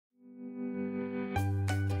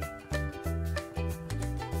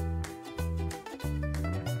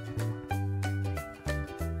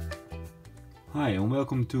Hi and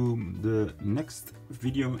welcome to the next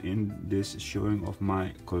video in this showing of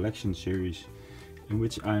my collection series, in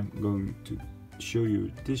which I'm going to show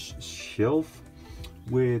you this shelf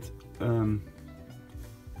with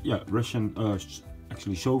Russian,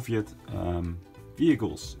 actually Soviet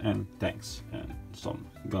vehicles and tanks and some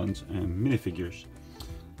guns and minifigures.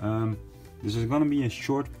 This is gonna be a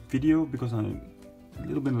short video because I'm a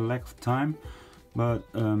little bit of lack of time, but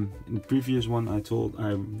in the previous one I told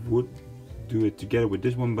I would do it together with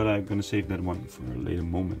this one, but I'm gonna save that one for a later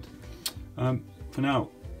moment. For now,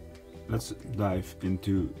 let's dive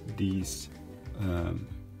into these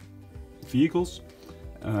vehicles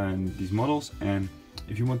and these models. And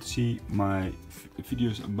if you want to see my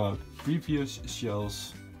videos about previous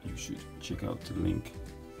shells, you should check out the link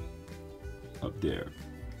up there.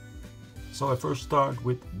 So I first start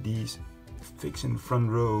with these fix in the front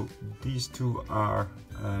row. These two are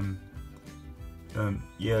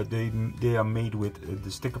they are made with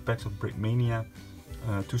the sticker packs of Brickmania,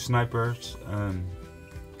 two snipers, a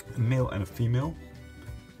male and a female.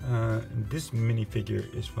 This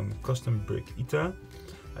minifigure is from Custom Brick Ita.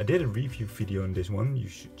 I did a review video on this one, you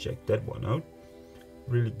should check that one out.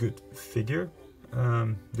 Really good figure.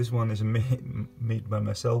 This one is made by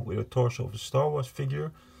myself with a torso of a Star Wars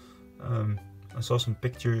figure. I saw some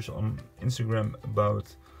pictures on Instagram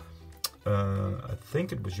about I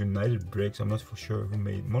think it was United Bricks, I'm not for sure, who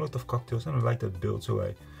made Molotov cocktails, and I like that build, so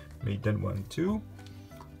I made that one too.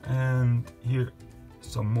 And here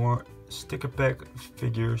some more sticker pack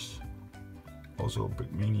figures, also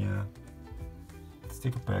Brickmania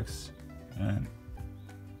sticker packs. And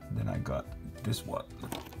then I got this one.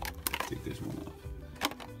 Take this one off.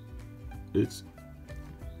 It's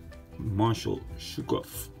Marshal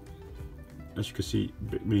Shukov. As you can see,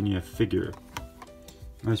 Brickmania figure.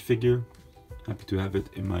 Nice figure, happy to have it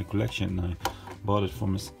in my collection. I bought it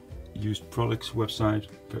from a used products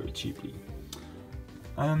website very cheaply.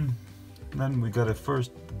 And then we got a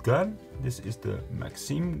first gun. This is the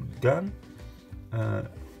Maxim gun.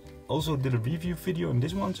 Also did a review video on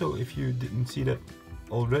this one, so if you didn't see that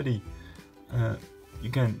already,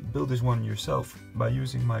 you can build this one yourself by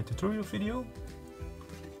using my tutorial video.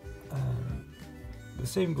 The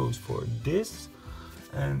same goes for this,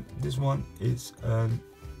 and this one is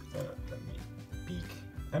let me peek,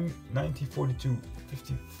 M1942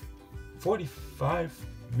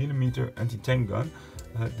 45mm anti-tank gun.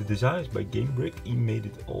 The design is by cBricks. He made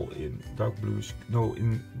it all in dark blues, no,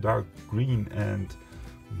 in dark green and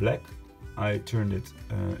black. I turned it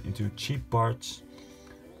into cheap parts.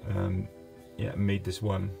 Made this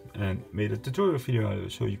one and made a tutorial video out of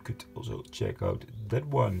it, so you could also check out that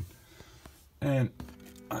one. And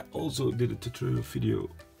I also did a tutorial video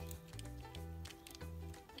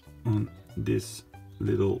on this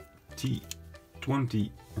little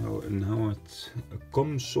T20 and how it's a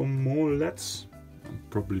Komsomolets. I'm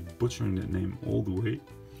probably butchering that name all the way.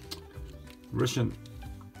 Russian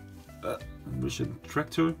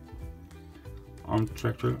tractor, armed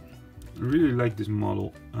tractor. I really like this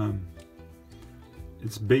model.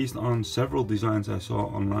 It's based on several designs I saw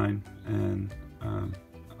online, and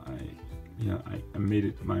I made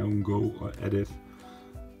it my own go at it.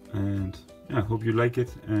 And I hope you like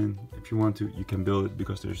it, and if you want to, you can build it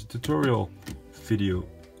because there's a tutorial video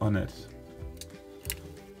on it.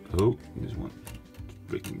 Oh, this one is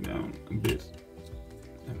breaking down a bit.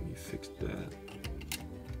 Let me fix that.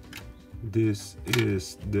 This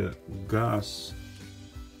is the Gas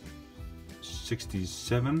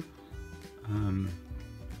 67,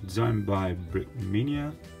 designed by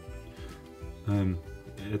Brickmania.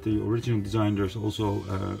 At the original design, there's also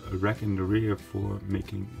a rack in the rear for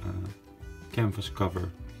making canvas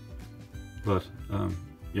cover, but I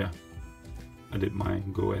did my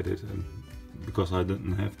go at it, and because I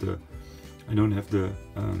don't have the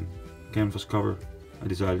canvas cover, I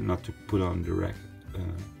decided not to put on the rack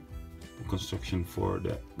construction for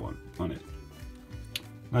that one on it.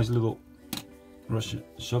 Nice little Russian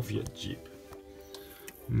Soviet Jeep.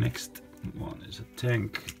 Next one is a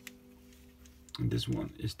tank. And this one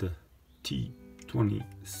is the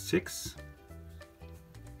T26,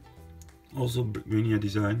 also Brickmania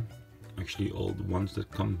design. Actually, all the ones that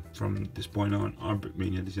come from this point on are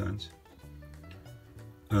Brickmania designs.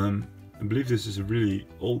 I believe this is a really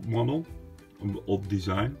old model, old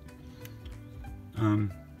design.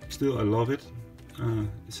 Still, I love it.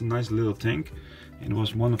 It's a nice little tank. It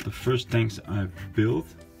was one of the first tanks I've built,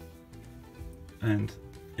 and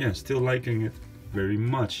yeah, still liking it very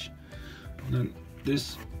much. And then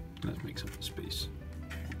this, let's make some space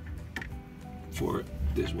for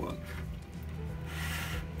this one.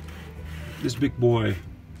 This big boy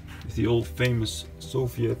is the old famous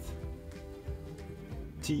Soviet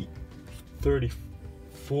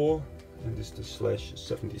T-34, and this is the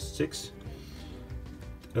 /76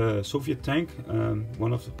 Soviet tank.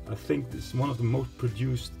 I think this is one of the most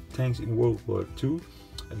produced tanks in World War II,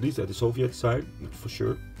 at least at the Soviet side, for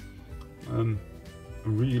sure. A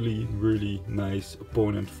really nice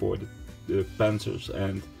opponent for the Panzers,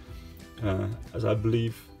 and as I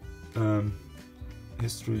believe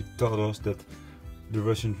history taught us that the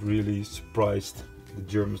Russians really surprised the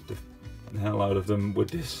Germans the hell out of them with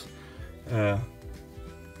this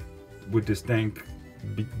tank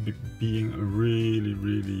being a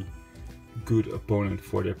really good opponent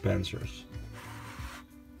for their Panzers.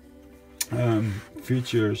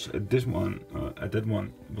 Features at this one, at that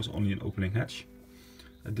one was only an opening hatch.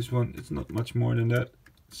 At this one it's not much more than that.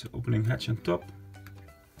 It's an opening hatch on top,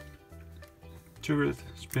 turret,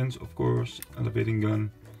 spins of course, elevating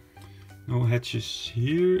gun. No hatches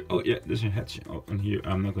here. Oh yeah, there's a hatch on here.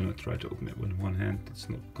 I'm not gonna try to open it with one hand. It's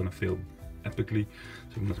not gonna fail epically,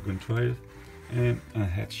 so I'm not gonna try it. And a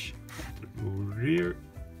hatch at the rear.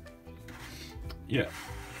 Yeah,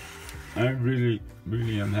 I really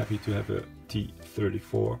am happy to have a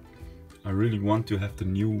T-34. I really want to have the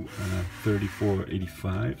new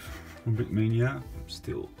 3485 from Brickmania. I'm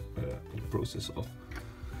still in the process of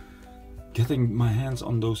getting my hands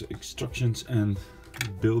on those instructions and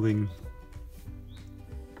building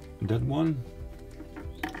that one.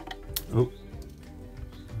 Oh,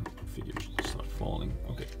 figures start falling.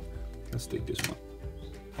 Okay, let's take this one.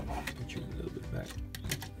 Put you a little bit back.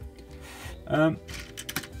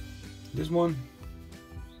 This one,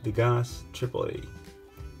 the Gas AAA.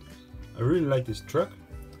 I really like this truck.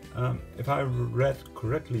 If I read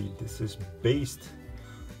correctly, this is based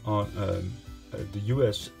on the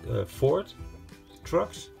US Ford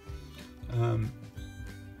trucks.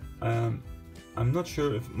 I'm not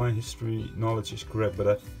sure if my history knowledge is correct, but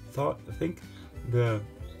I think the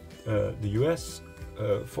US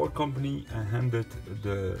Ford company handed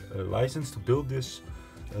the license to build this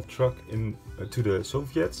truck to the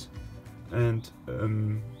Soviets, and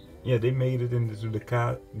yeah, they made it into the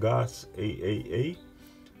Gas AAA,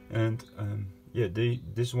 and yeah,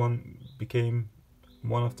 this one became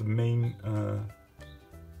one of the main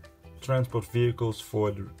transport vehicles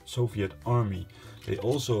for the Soviet army. They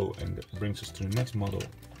also, and that brings us to the next model,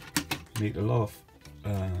 made a lot of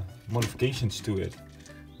modifications to it,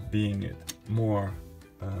 being it more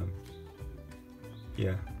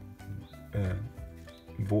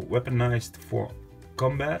weaponized for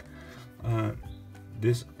combat.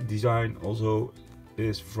 This design also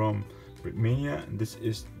is from Brickmania, and this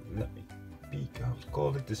is, let me peek how to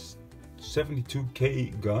call it, this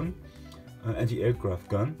 72K gun, anti-aircraft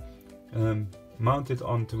gun, mounted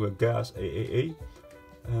onto a Gas AAA.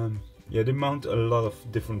 Yeah, they mount a lot of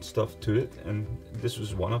different stuff to it, and this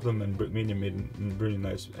was one of them, and Brickmania made a really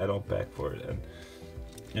nice add-on pack for it, and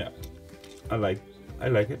yeah, I like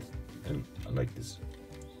it, and I like this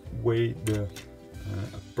way the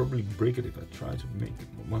I'll probably break it if I try to make it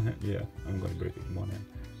with one hand. Yeah, I'm gonna break it with one hand.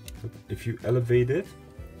 But if you elevate it,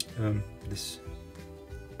 this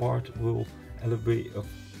part will elevate,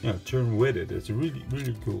 turn with it. It's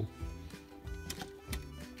really cool.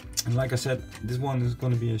 And like I said, this one is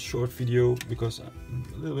going to be a short video because I'm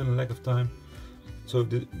a little bit in lack of time. So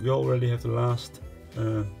we already have the last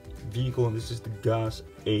vehicle, and this is the Gas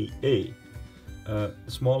AA. The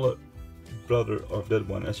smaller brother of that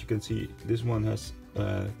one. As you can see, this one has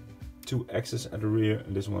 2 axes at the rear,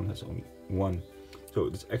 and this one has only 1. So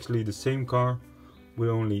it's actually the same car with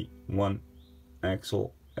only 1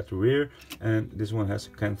 axle at the rear, and this one has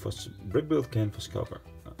canvas, brick built canvas cover.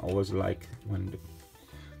 I always like when the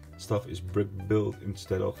stuff is brick built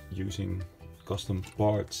instead of using custom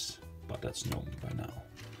parts, but that's known by now.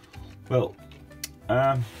 Well,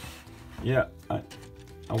 yeah, I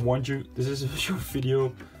warned you, this is a short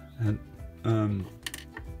video, and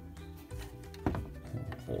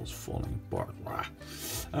all's falling apart.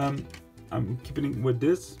 I'm keeping it with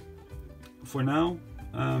this for now.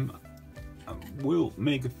 I will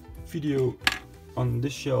make a video on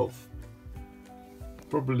this shelf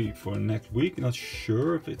probably for next week. Not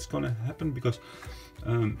sure if it's gonna happen because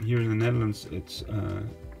here in the Netherlands it's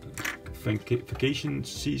vacation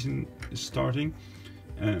season is starting,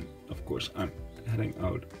 and of course I'm heading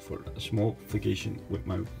out for a small vacation with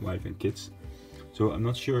my wife and kids, so I'm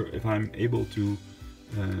not sure if I'm able to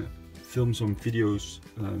film some videos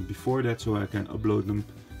before that, so I can upload them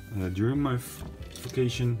during my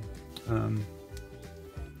vacation.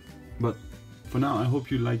 But for now, I hope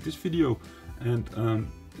you like this video, and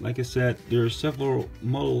like I said, there are several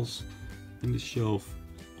models in the shelf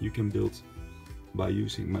you can build by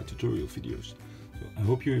using my tutorial videos. So I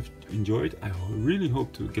hope you have enjoyed. I really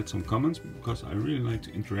hope to get some comments because I really like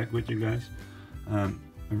to interact with you guys.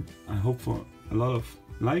 I hope for a lot of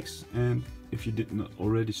likes, and if you did not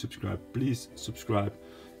already subscribe, please subscribe.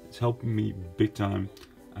 It's helping me big time.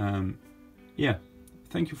 Yeah,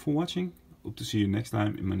 thank you for watching. Hope to see you next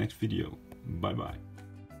time in my next video. Bye bye.